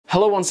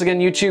Hello once again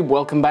YouTube,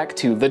 welcome back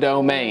to The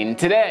Domain.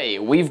 Today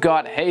we've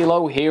got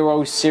Halo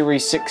Hero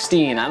Series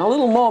 16 and a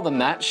little more than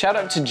that. Shout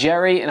out to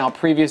Jerry in our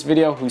previous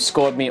video who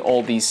scored me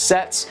all these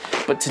sets,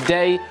 but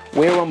today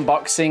we're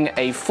unboxing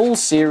a full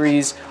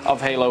series of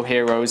Halo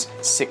Heroes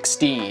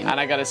 16. And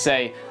I gotta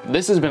say,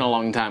 this has been a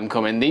long time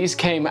coming. These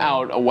came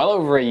out well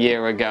over a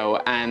year ago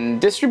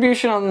and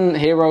distribution on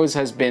Heroes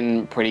has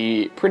been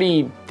pretty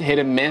hit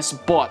and miss,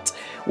 but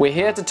we're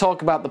here to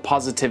talk about the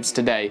positives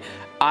today.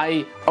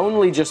 I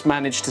only just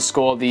managed to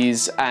score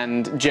these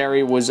and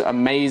Jerry was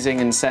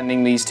amazing in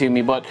sending these to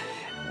me, but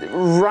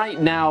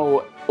right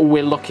now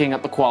we're looking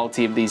at the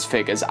quality of these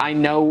figures. I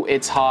know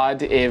it's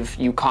hard if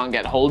you can't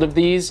get hold of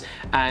these,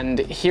 and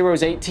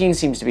Heroes 18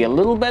 seems to be a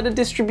little better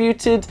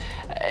distributed.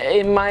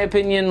 In my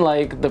opinion,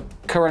 like the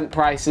current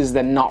prices,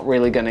 they're not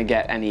really gonna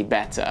get any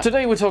better.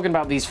 Today we're talking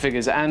about these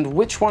figures, and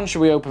which one should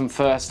we open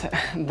first?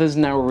 There's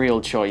no real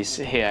choice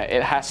here.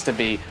 It has to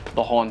be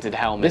the Haunted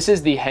Helmet. This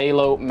is the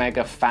Halo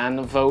Mega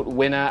Fan Vote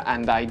winner,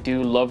 and I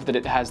do love that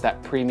it has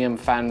that premium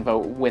fan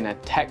vote winner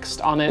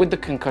text on it, with the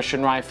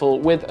concussion rifle,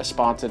 with a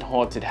Spartan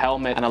Haunted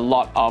Helmet, and a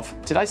lot of,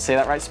 did I say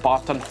that right?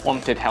 Spartan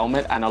Haunted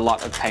Helmet, and a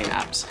lot of paint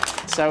apps.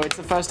 So it's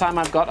the first time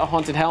I've got a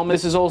Haunted Helmet.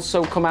 This has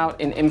also come out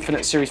in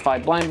Infinite Series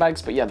 5 blind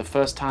bags, but yeah, the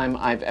first time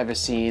I've ever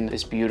seen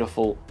this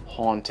beautiful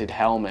Haunted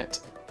Helmet.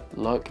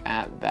 Look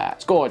at that.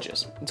 It's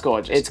gorgeous. It's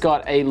gorgeous. It's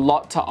got a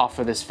lot to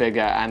offer, this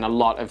figure, and a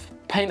lot of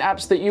paint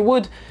apps that you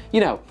would, you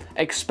know,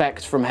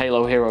 expect from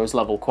Halo Heroes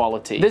level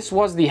quality. This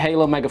was the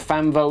Halo Mega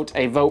Fan Vote,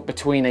 a vote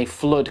between a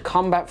Flood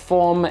combat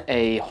form,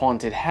 a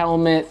Haunted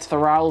Helmet,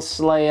 Thrall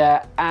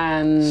Slayer,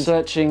 and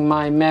searching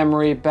my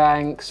memory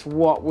banks,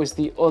 what was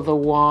the other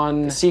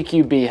one?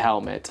 CQB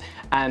Helmet.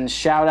 And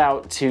shout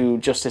out to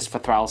Justice for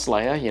Thrall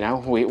Slayer, you know,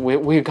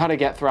 we've got to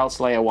get Thrall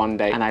Slayer one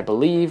day. And I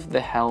believe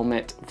the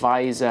helmet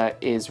visor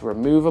is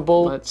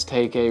removable. Let's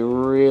take a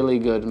really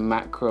good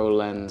macro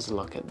lens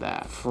look at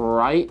that.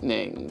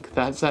 Frightening.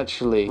 That's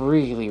actually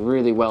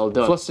really well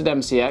done. Flustered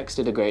MCX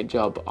did a great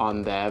job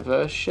on their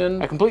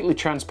version. A completely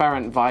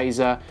transparent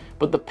visor,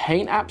 but the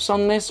paint apps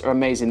on this are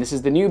amazing. This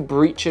is the new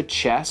Breacher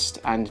chest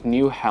and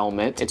new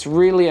helmet. It's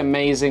really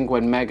amazing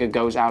when Mega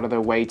goes out of their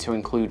way to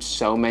include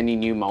so many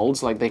new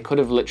molds. Like, they could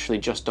have literally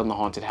just done the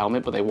Haunted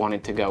Helmet, but they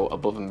wanted to go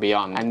above and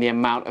beyond. And the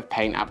amount of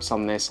paint apps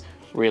on this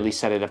really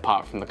set it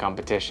apart from the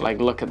competition. Like,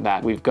 look at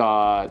that. We've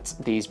got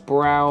these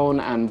brown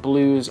and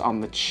blues on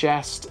the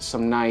chest,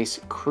 some nice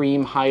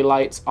cream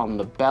highlights on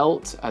the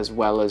belt, as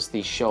well as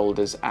the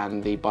shoulders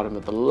and the bottom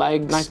of the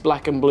legs. Nice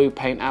black and blue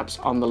paint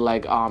apps on the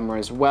leg armor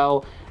as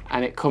well.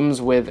 And it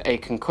comes with a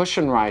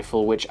concussion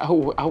rifle, which,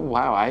 oh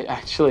wow, I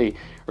actually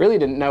really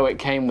didn't know it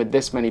came with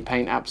this many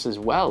paint apps as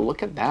well.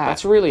 Look at that.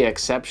 That's really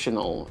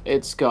exceptional.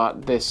 It's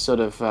got this sort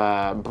of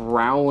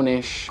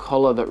brownish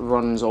color that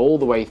runs all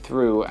the way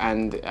through,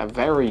 and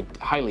very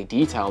highly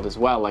detailed as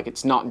well. Like,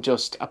 it's not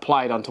just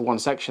applied onto one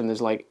section.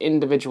 There's like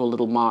individual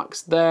little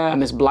marks there, and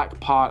this black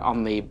part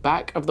on the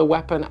back of the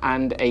weapon,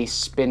 and a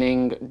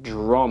spinning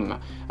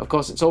drum. Of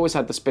course, it's always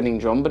had the spinning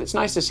drum, but it's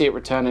nice to see it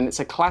return, and it's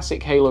a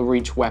classic Halo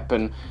Reach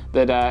weapon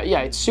that,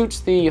 yeah, it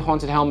suits the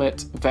Haunted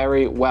Helmet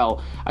very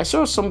well. I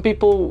saw some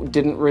people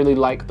didn't really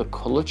like the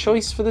color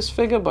choice for this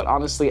figure, but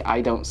honestly, I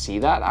don't see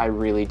that. I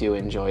really do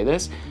enjoy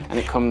this, and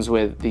it comes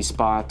with the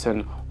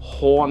Spartan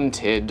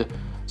Haunted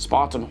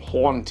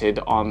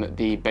on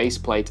the base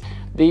plate.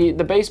 The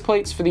base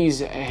plates for these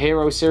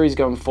Hero series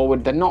going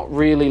forward, they're not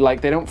really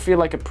like, they don't feel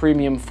like a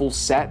premium full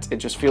set. It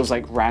just feels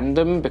like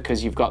random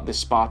because you've got this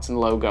Spartan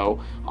logo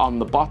on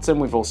the bottom.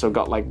 We've also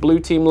got like Blue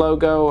Team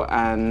logo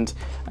and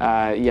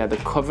yeah, the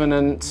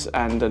Covenant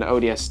and an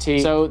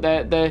ODST. So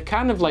they're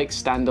kind of like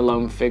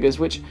standalone figures,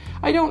 which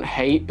I don't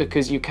hate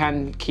because you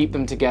can keep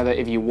them together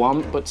if you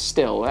want, but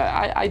still,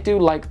 I do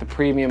like the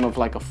premium of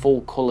like a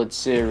full colored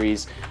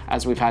series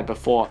as we've had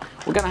before.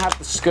 We're gonna have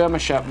the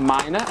Skirmisher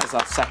Minor as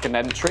our second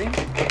entry.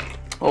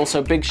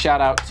 Also, big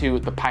shout out to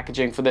the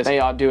packaging for this. They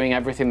are doing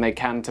everything they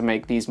can to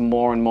make these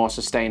more and more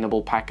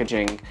sustainable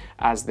packaging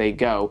as they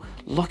go.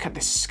 Look at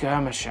this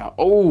Skirmisher.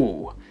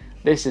 Oh,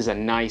 this is a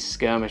nice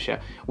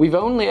Skirmisher. We've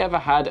only ever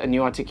had a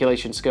new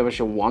articulation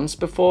Skirmisher once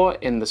before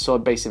in the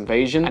Sword Base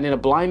Invasion, and in a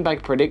blind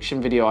bag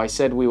prediction video I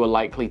said we were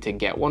likely to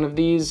get one of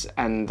these,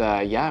 and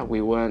yeah,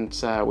 we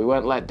weren't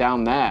let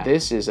down there.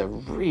 This is a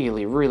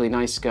really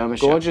nice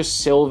Skirmisher. Gorgeous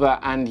silver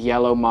and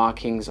yellow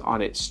markings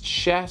on its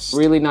chest.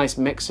 Really nice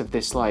mix of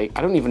this, like,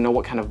 I don't even know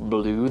what kind of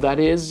blue that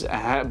is,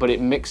 but it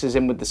mixes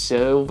in with the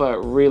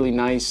silver really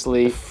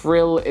nicely. The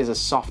frill is a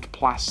soft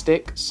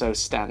plastic, so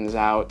stands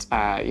out.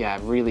 Yeah,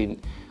 really.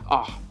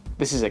 Oh,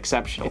 this is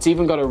exceptional. It's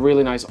even got a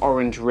really nice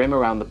orange rim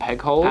around the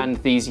peg hole,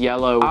 and these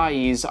yellow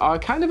eyes are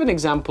kind of an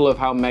example of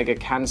how Mega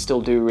can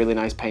still do really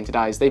nice painted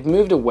eyes. They've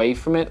moved away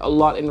from it a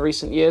lot in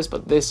recent years,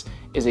 but this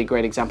is a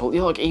great example.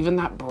 You look, even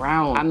that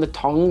brown and the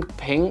tongue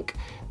pink,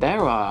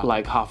 there are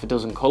like half a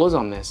dozen colors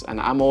on this, and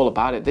I'm all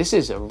about it. This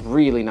is a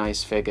really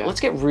nice figure.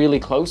 Let's get really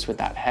close with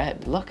that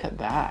head. Look at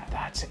that.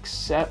 That's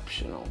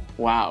exceptional.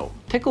 Wow.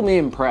 Tickle me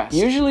impressed.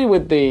 Usually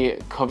with the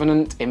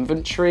Covenant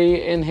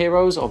inventory in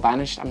Heroes or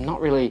Banished, I'm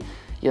not really,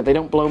 yeah, they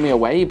don't blow me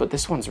away, but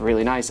this one's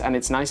really nice. And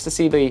it's nice to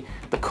see the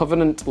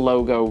Covenant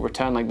logo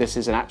return. Like, this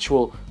is an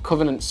actual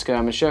Covenant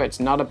skirmisher. It's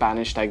not a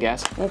banished, I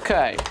guess.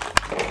 Okay.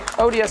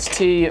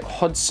 ODST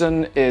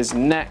Hudson is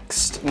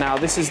next. Now,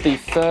 this is the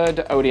third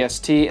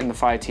ODST in the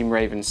Fireteam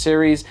Raven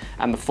series,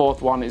 and the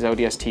fourth one is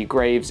ODST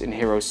Graves in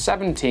Hero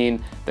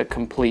 17 that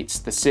completes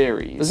the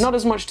series. There's not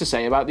as much to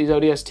say about these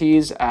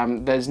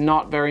ODSTs. There's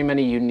not very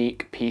many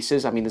unique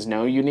pieces. I mean, there's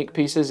no unique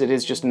pieces. It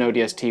is just an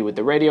ODST with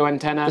the radio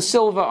antenna. The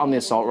silver on the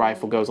assault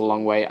rifle goes a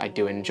long way. I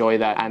do enjoy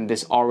that. And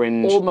this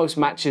orange almost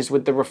matches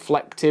with the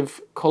reflective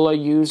color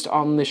used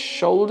on the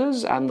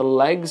shoulders and the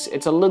legs.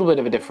 It's a little bit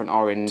of a different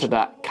orange to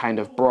that kind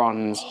of bronze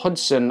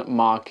Hudson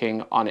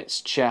marking on its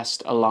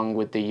chest along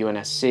with the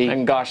UNSC.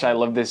 And gosh, I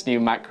love this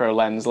new macro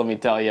lens, let me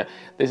tell you.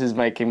 This is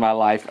making my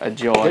life a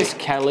joy. This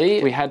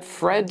Kelly, we had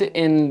Fred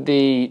in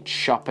the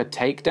Chopper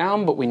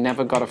takedown, but we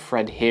never got a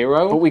Fred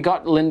hero. But we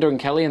got Linda and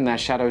Kelly in their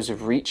Shadows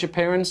of Reach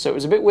appearance, so it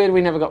was a bit weird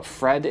we never got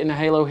Fred in a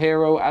Halo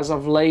hero as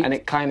of late, and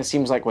it kind of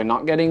seems like we're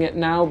not getting it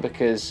now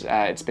because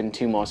it's been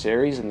 2 more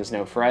series and there's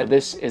no Fred. But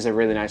this is a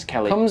really nice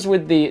Kelly. Comes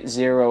with the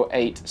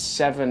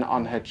 087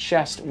 on her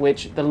chest,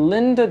 which the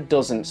Linda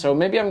doesn't. So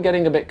maybe I'm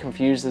getting a bit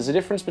confused. There's a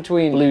difference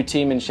between Blue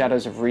Team and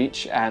Shadows of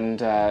Reach and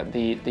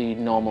the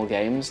normal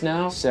games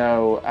now.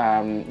 So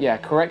yeah,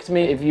 correct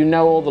me. If you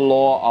know all the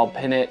lore, I'll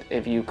pin it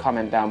if you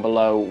comment down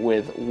below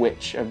with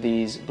which of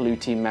these Blue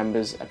Team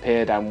members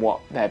appeared and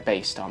what they're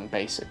based on,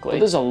 basically. But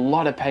there's a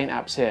lot of paint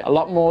apps here. A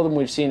lot more than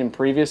we've seen in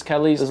previous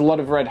Kellys. There's a lot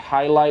of red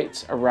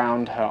highlights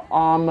around her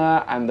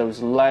armor and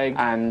those legs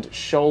and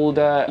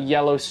shoulder.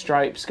 Yellow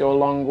stripes go a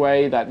long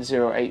way. That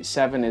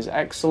 087 is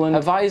excellent.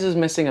 Her visor's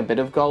missing a bit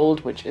of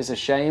gold, which is a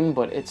shame,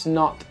 but it's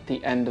not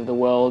the end of the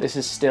world. This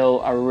is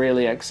still a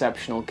really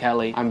exceptional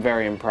Kelly. I'm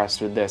very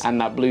impressed with this. And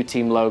that Blue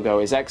Team logo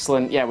is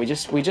excellent. Yeah, we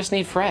just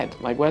need Fred.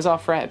 Like, where's our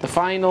Fred? The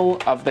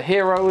final of the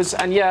heroes.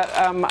 And yeah,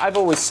 I've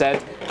always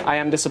said I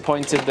am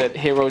disappointed that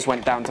heroes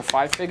went down to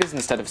 5 figures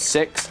instead of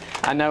 6.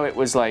 I know it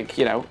was like,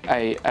 you know,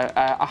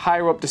 a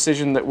higher up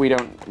decision that we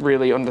don't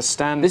really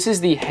understand. This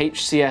is the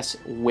HCS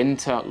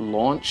Winter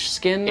Launch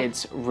skin.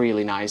 It's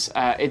really nice.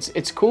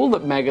 It's cool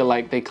that Mega,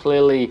 like, they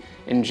clearly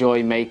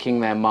enjoy making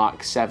their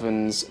Mark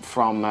 7s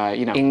from,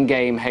 you know,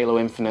 in-game Halo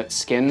Infinite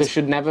skins. There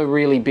should never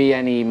really be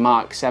any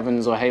Mark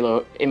 7s or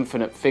Halo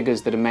Infinite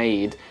figures that are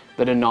made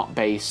that are not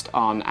based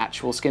on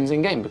actual skins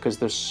in-game, because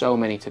there's so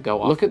many to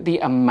go off. Look at the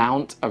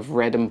amount of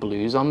red and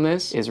blues on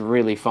this. Is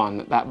really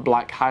fun. That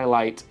black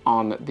highlight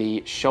on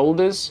the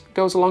shoulders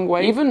goes a long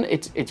way. Even,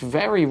 it's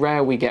very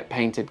rare we get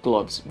painted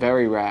gloves,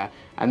 very rare.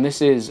 And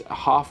this is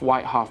half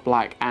white, half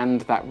black,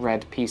 and that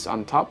red piece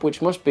on top,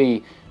 which must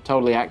be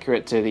totally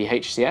accurate to the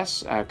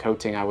HCS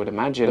coating, I would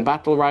imagine. The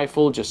battle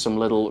rifle, just some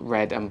little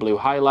red and blue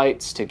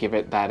highlights to give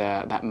it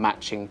that that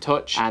matching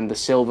touch, and the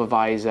silver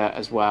visor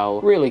as well.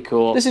 Really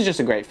cool. This is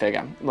just a great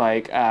figure.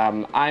 Like,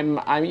 I'm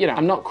you know,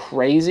 I'm not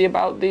crazy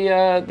about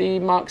the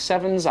Mark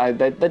 7s.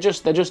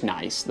 They're just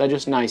nice. They're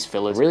just nice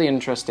fillers. Really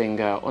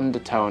interesting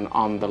undertone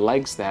on the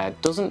legs there.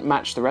 Doesn't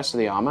match the rest of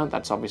the armor.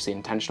 That's obviously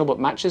intentional, but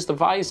matches the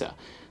visor.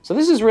 So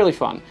this is really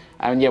fun.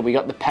 And yeah, we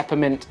got the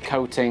peppermint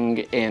coating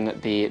in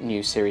the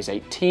new Series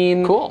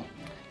 18. Cool.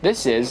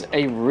 This is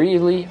a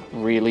really,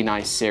 really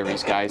nice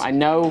series, guys. I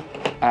know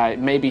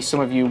maybe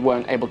some of you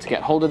weren't able to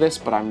get hold of this,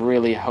 but I'm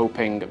really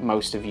hoping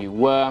most of you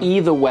were.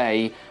 Either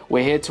way,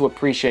 we're here to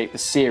appreciate the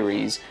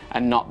series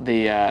and not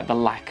the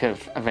lack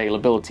of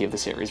availability of the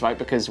series, right?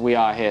 Because we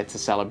are here to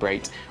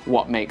celebrate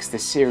what makes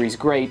this series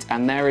great,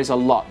 and there is a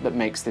lot that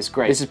makes this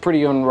great. This is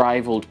pretty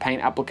unrivaled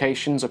paint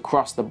applications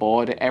across the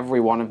board. Every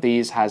one of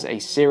these has a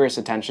serious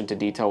attention to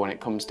detail when it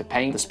comes to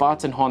paint. The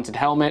Spartan Haunted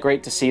Helmet,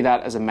 great to see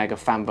that as a Mega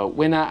fan vote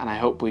winner, and I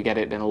hope we get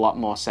it in a lot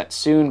more sets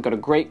soon. Got a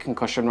great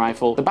concussion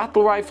rifle. The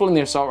battle rifle and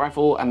the assault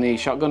rifle and the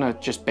shotgun are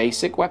just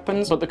basic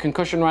weapons, but the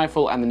concussion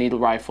rifle and the needle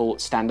rifle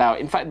stand out.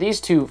 In fact, these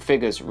two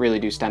figures really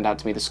do stand out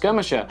to me. The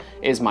Skirmisher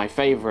is my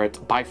favorite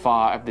by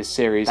far of this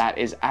series. That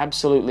is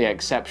absolutely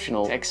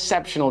exceptional.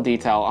 Exceptional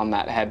detail on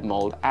that head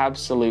mold.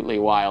 Absolutely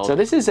wild. So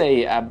this is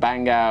a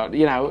bang out,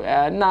 you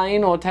know,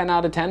 9 or 10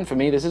 out of 10 for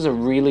me. This is a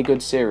really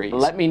good series.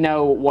 Let me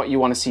know what you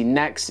want to see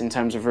next in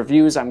terms of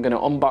reviews. I'm going to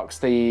unbox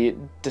the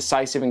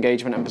Decisive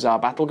Engagement and Bizarre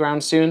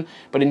Battleground soon,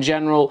 but in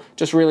general,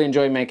 just really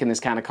enjoy making this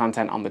kind of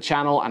content on the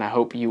channel, and I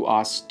hope you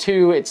are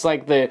too. It's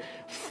like the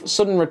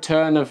sudden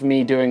return of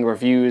me doing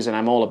reviews, and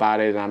I'm all about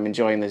it, and I'm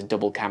enjoying this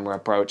double camera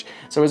approach.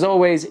 So as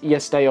always, you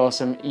stay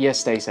awesome, you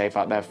stay safe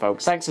out there,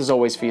 folks. Thanks as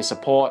always for your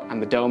support,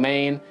 and the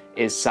domain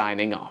is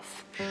signing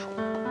off.